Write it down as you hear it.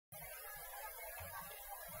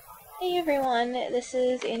Hey everyone, this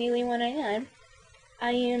is AnnieLee199. I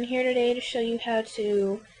am here today to show you how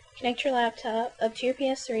to connect your laptop up to your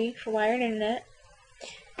PS3 for wired internet.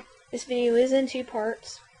 This video is in two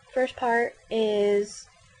parts. First part is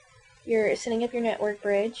you're setting up your network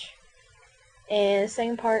bridge, and the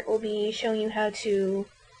second part will be showing you how to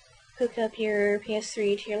hook up your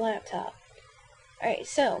PS3 to your laptop. Alright,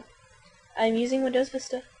 so I'm using Windows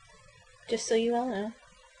Vista, just so you all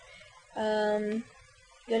know.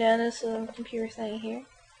 Go down to this little computer thing here,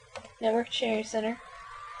 Network Sharing Center,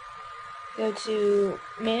 go to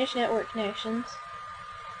Manage Network Connections,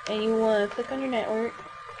 and you want to click on your network,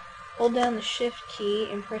 hold down the Shift key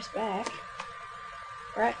and press back,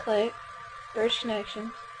 right click, Bridge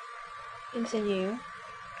Connections, continue,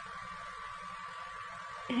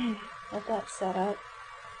 let that set up.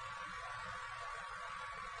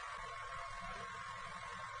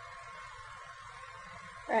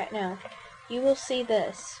 Right now, you will see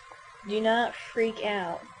this. Do not freak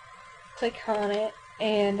out. Click on it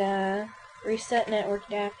and reset network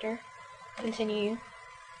adapter. Continue.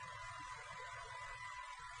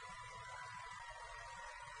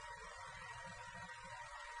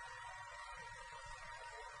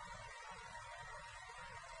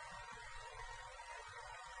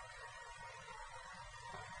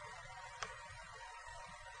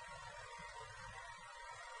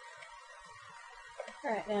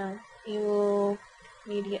 Alright, now you will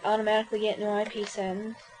need to automatically get new IP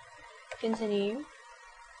settings. Continue.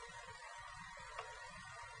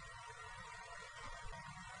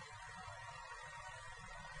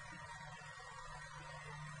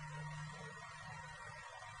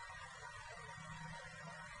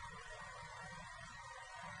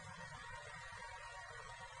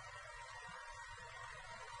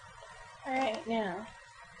 Alright, now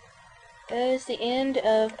that is the end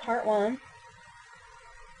of part 1.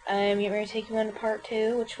 I'm getting ready to take you on to part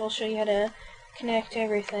 2, which will show you how to connect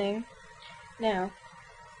everything. Now,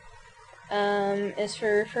 as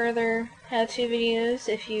for further how-to videos,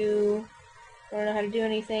 if you don't know how to do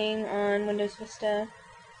anything on Windows Vista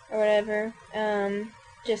or whatever,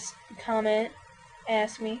 just comment,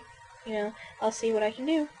 ask me, I'll see what I can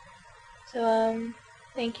do. So,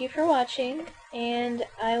 thank you for watching, and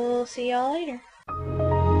I will see y'all later.